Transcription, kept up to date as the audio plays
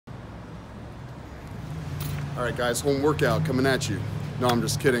All right, guys, home workout coming at you. No, I'm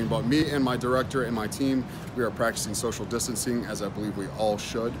just kidding, but me and my director and my team, we are practicing social distancing, as I believe we all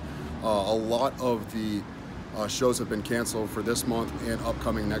should. A lot of the shows have been canceled for this month and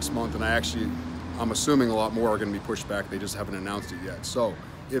upcoming next month, and I'm assuming a lot more are gonna be pushed back. They just haven't announced it yet. So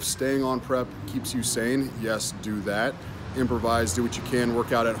if staying on prep keeps you sane, yes, do that. Improvise, do what you can,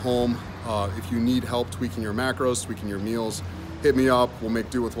 work out at home. If you need help tweaking your macros, tweaking your meals, hit me up. We'll make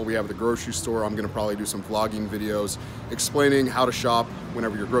do with what we have at the grocery store. I'm gonna probably do some vlogging videos explaining how to shop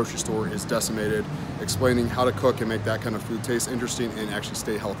whenever your grocery store is decimated, explaining how to cook and make that kind of food taste interesting and actually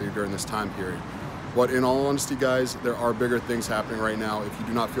stay healthy during this time period. But in all honesty, guys, there are bigger things happening right now. If you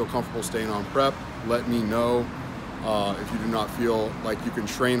do not feel comfortable staying on prep, let me know. If you do not feel like you can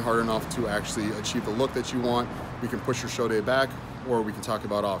train hard enough to actually achieve the look that you want, we can push your show day back, or we can talk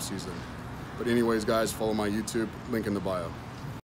about off season. But anyways, guys, follow my YouTube, link in the bio.